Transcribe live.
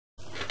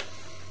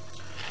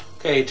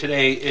Okay,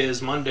 today is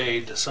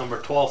Monday,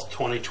 December 12th,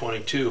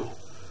 2022.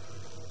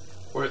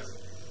 We're at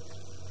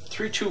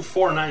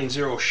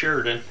 32490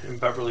 Sheridan in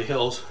Beverly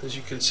Hills. As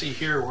you can see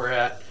here, we're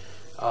at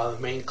the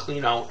main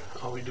clean out.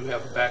 We do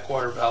have a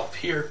backwater valve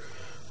here.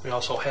 We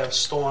also have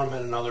storm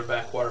and another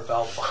backwater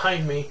valve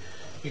behind me.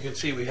 You can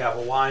see we have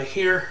a Y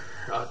here,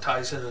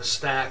 ties in a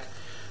stack.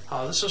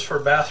 This is for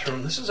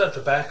bathroom. This is at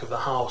the back of the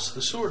house.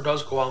 The sewer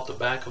does go out the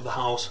back of the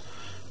house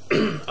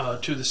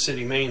to the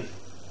city main,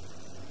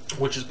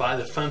 which is by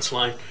the fence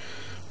line.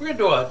 We're going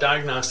to do a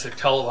diagnostic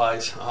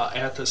televise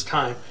at this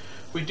time.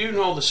 We do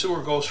know the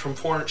sewer goes from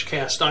 4-inch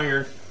cast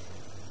iron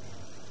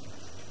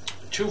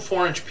to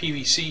 4-inch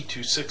PVC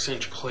to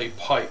 6-inch clay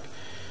pipe.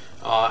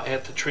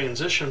 At the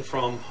transition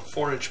from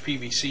 4-inch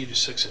PVC to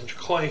 6-inch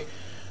clay,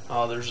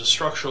 there's a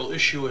structural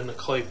issue in the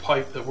clay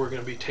pipe that we're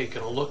going to be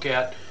taking a look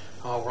at.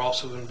 We're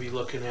also going to be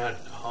looking at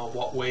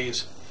what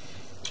ways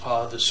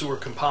the sewer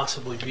can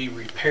possibly be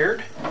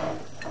repaired.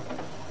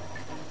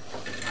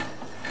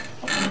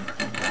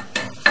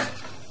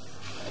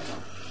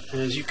 And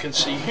as you can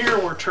see here,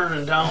 we're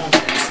turning down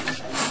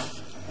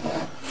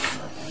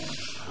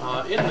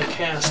in the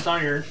cast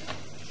iron.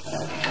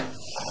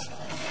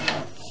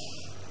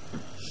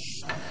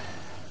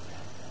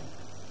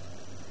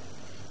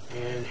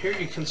 And here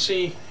you can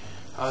see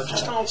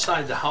just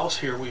outside the house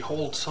here, we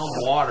hold some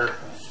water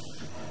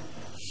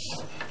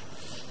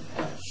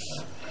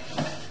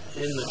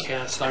in the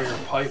cast iron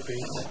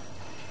piping.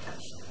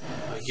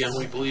 Again,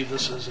 we believe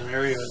this is an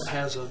area that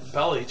has a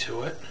belly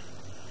to it.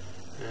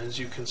 As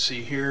you can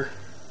see here,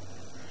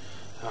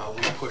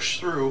 we push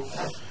through.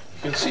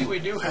 You can see we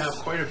do have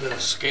quite a bit of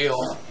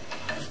scale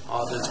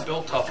that's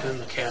built up in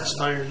the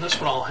cast iron. This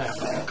would all have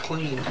to be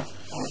cleaned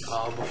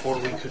before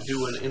we could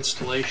do an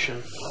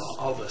installation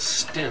of a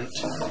stint.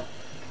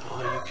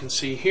 You can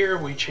see here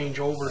we change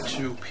over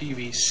to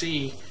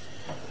PVC.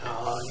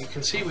 You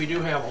can see we do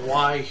have a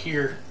Y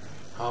here.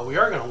 We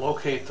are going to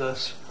locate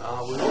this.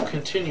 We will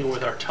continue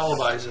with our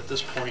televise at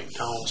this point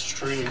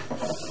downstream.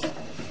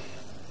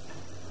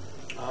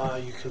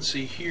 You can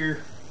see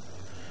here,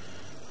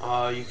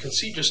 you can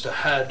see just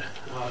ahead,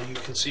 you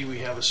can see we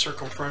have a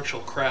circumferential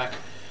crack.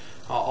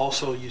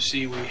 Also, you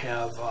see we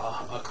have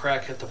a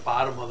crack at the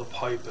bottom of the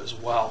pipe as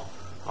well.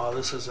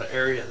 This is an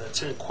area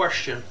that's in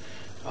question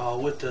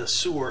with the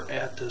sewer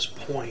at this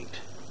point.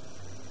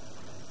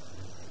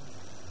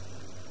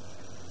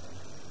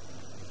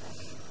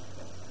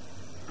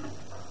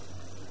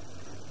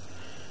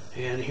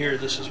 And here,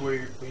 this is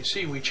where you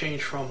see we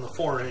change from the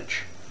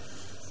 4-inch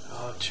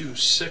to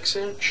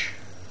 6-inch.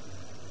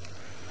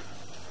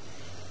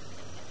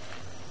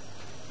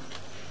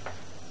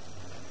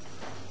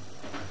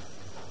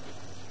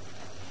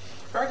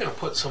 We're going to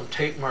put some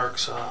tape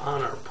marks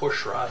on our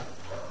push rod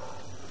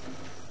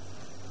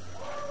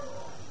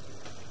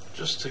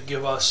just to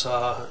give us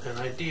an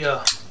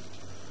idea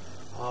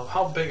of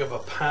how big of a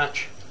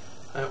patch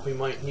that we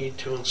might need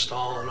to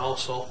install, and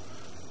also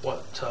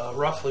what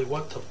roughly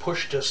what the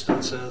push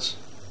distance is.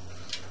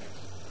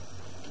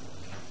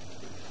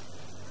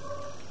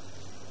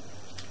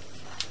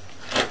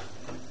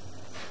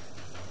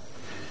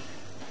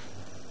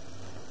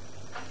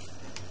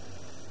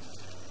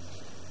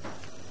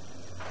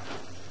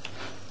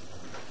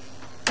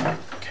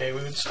 Okay,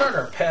 we would start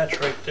our patch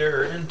right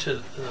there into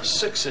the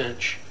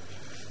 6-inch,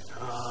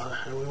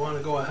 and we want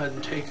to go ahead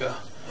and take a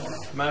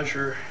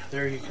measure.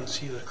 There you can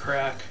see the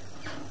crack.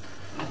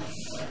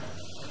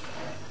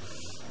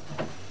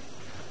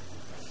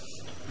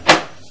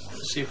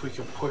 Let's see if we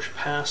can push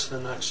past the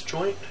next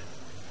joint.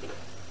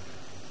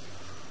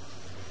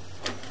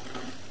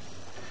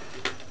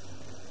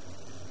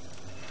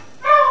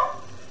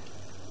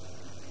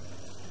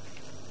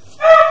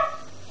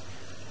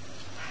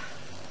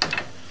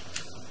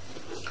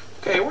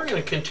 Okay, we're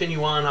going to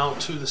continue on out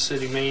to the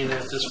city main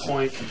at this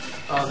point.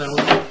 Then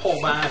we will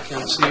pull back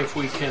and see if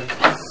we can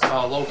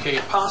locate,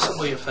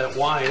 possibly if that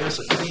Y is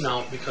a clean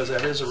out, because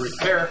that is a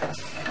repair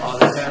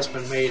that has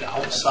been made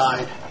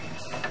outside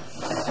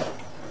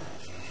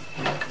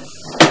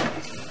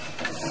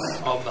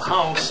of the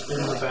house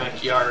in the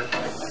backyard.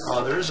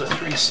 There is a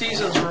 3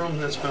 Seasons room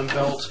that's been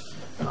built.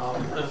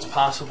 It's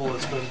possible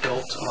it's been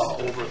built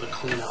over the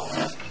clean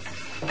out.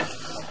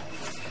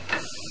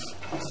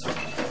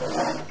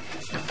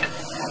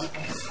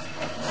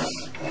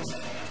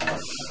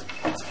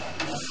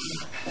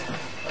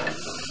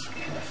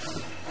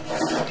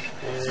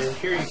 And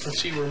here you can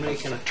see we're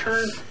making a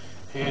turn,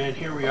 and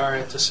here we are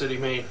at the city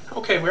main.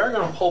 Okay, we are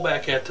going to pull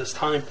back at this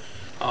time.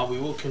 We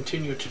will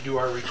continue to do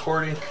our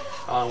recording.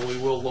 We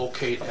will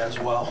locate as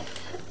well.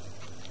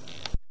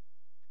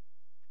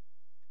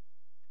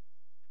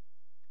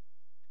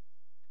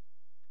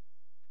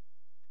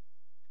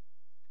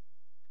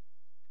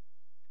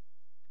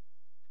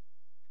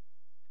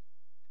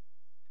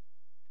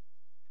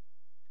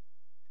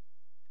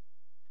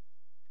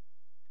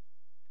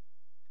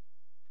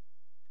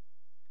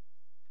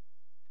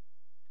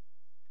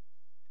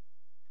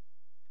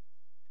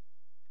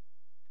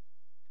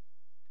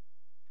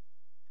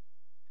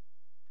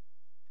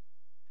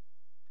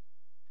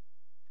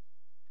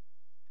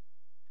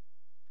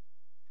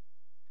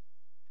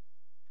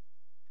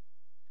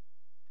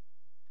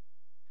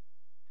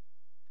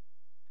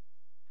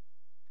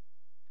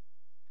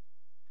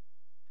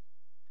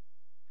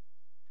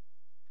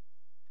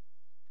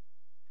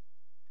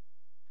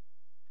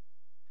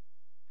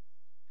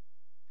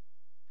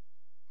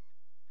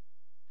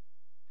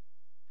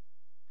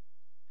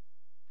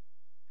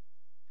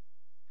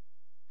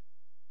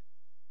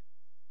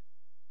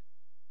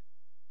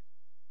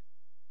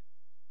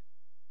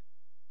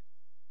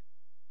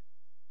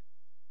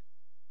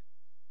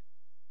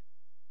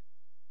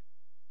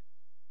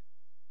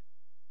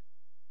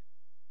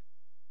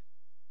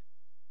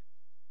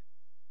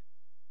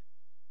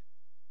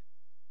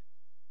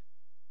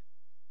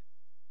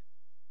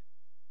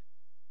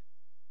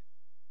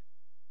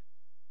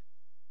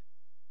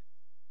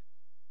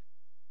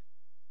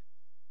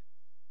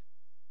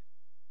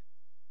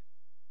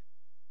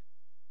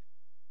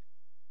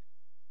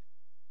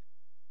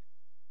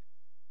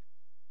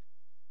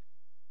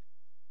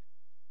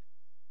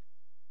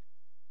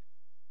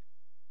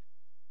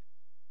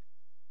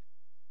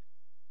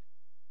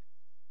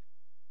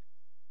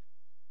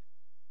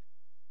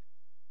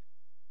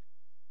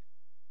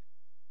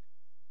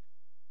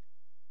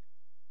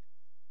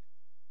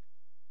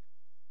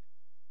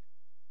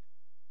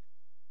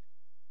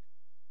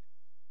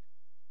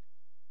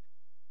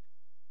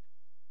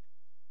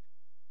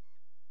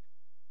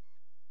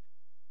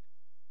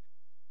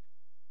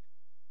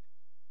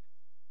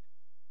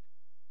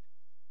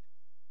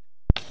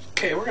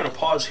 Okay, we're going to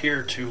pause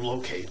here to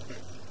locate.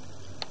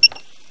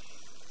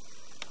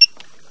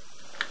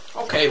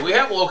 Okay, we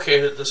have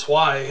located this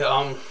Y.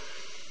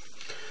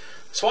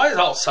 This Y is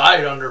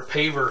outside under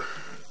paver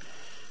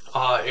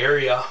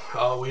area.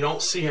 We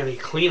don't see any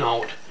clean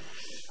out.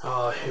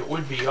 It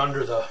would be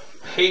under the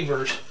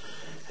pavers,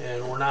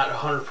 and we're not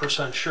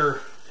 100%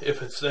 sure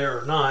if it's there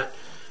or not.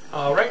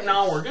 Right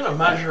now we're going to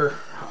measure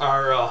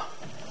our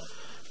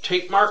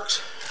tape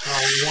marks.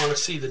 We want to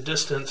see the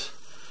distance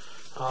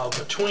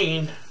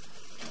between,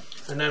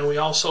 and then we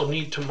also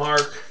need to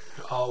mark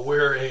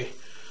where a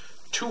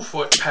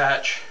 2-foot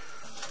patch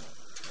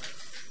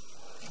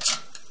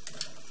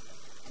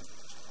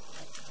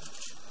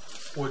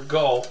would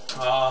go.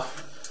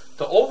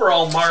 The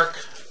overall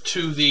mark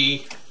to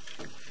the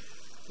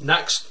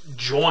next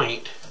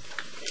joint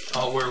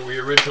where we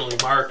originally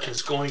marked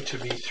is going to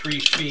be 3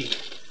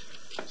 feet.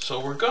 So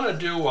we're going to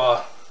do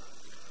roughly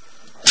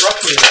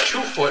a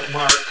 2-foot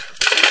mark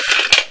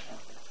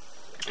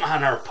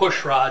on our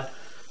push rod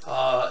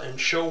and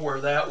show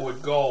where that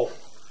would go,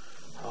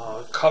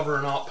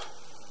 covering up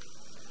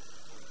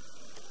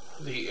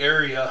the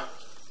area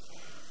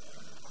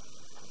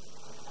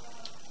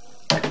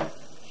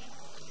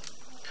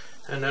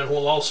and then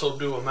we'll also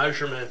do a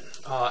measurement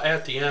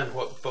at the end,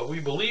 but we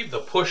believe the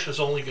push is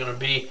only going to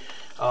be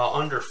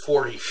under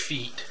 40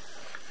 feet.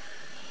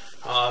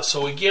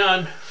 So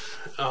again,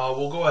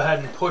 we'll go ahead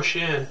and push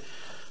in.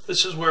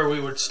 This is where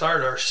we would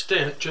start our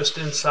stint, just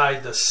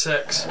inside the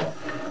 6,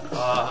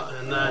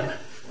 and then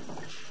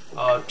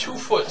a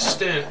 2-foot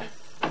stint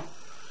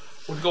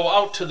would go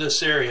out to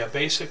this area.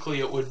 Basically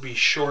it would be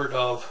short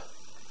of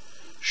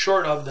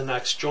the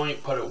next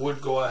joint, but it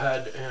would go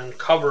ahead and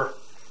cover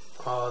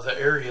the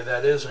area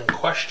that is in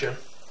question.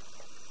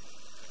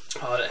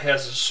 It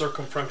has a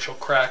circumferential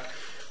crack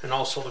and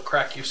also the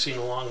crack you've seen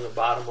along the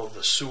bottom of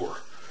the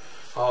sewer.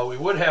 We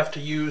would have to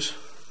use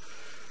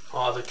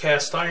the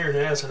cast iron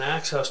as an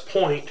access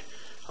point,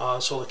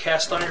 so the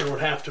cast iron would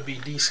have to be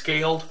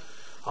descaled.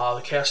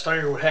 The cast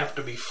iron would have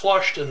to be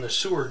flushed and the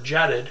sewer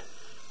jetted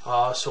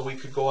so we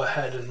could go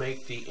ahead and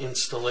make the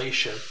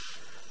installation.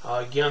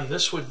 Again,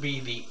 this would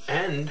be the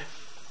end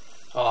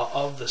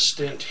of the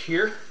stint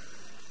here.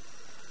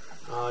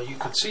 You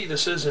can see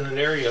this is in an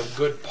area of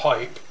good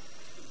pipe.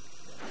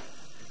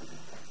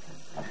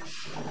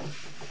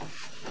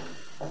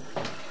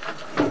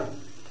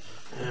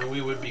 And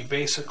we would be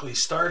basically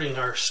starting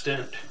our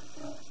stint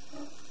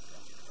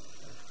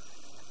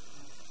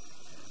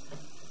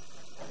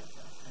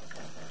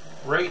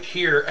right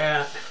here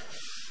at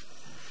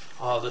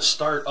the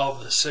start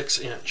of the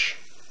 6-inch.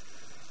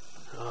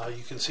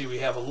 You can see we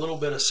have a little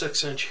bit of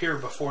 6-inch here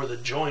before the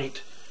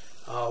joint.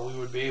 We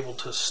would be able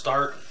to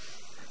start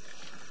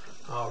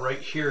right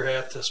here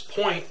at this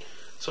point,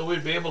 so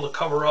we'd be able to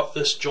cover up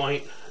this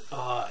joint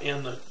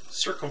and the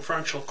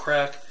circumferential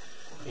crack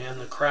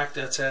and the crack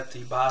that's at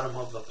the bottom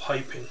of the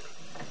piping.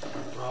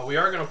 We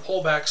are going to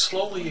pull back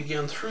slowly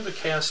again through the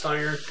cast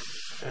iron,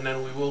 and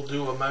then we will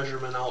do a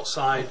measurement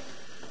outside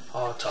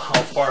to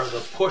how far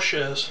the push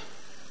is.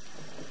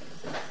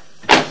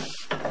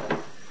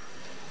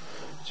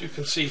 As you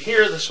can see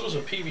here, this was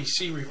a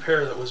PVC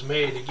repair that was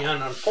made.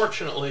 Again,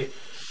 unfortunately,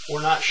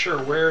 we're not sure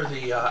where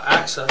the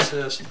access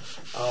is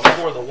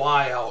for the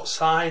Y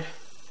outside.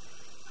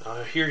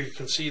 Here you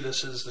can see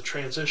this is the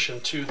transition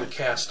to the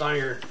cast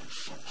iron.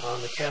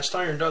 The cast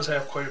iron does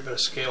have quite a bit of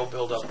scale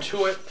build up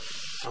to it,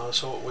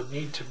 so it would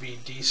need to be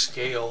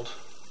descaled.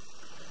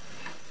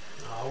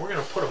 We're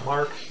going to put a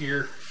mark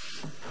here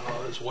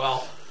as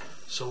well,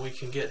 so we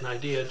can get an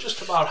idea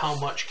just about how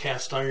much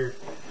cast iron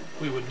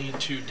we would need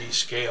to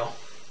descale.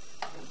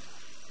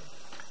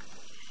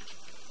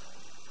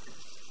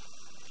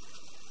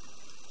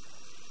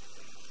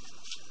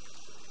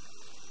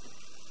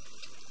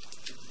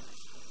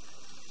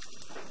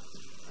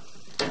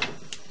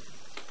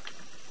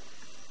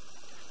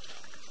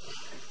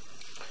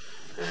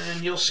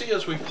 And you'll see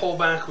as we pull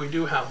back, we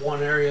do have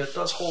one area that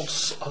does hold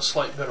a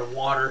slight bit of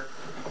water.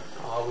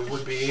 We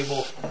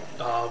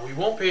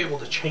won't be able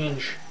to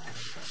change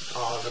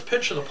the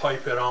pitch of the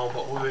pipe at all,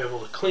 but we'll be able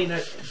to clean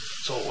it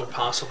so it would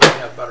possibly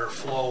have better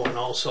flow. And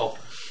also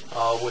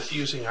with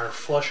using our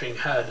flushing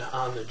head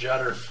on the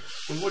jetter,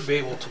 we would be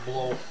able to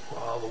blow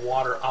the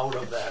water out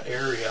of that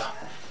area.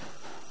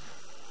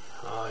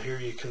 Here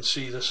you can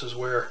see this is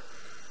where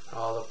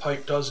the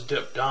pipe does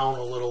dip down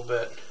a little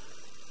bit.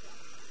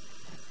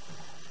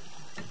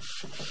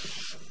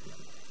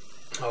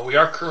 We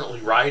are currently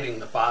riding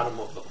the bottom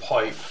of the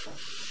pipe.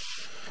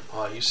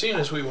 You've seen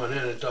as we went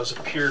in, it does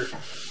appear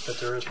that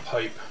there is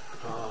pipe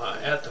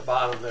at the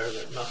bottom there,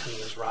 that nothing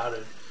is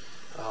rotted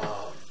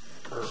or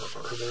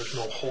there's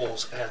no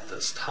holes at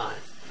this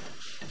time.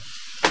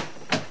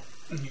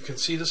 You can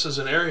see this is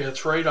an area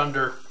that's right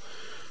under,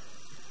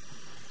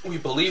 we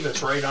believe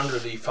it's right under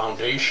the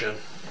foundation.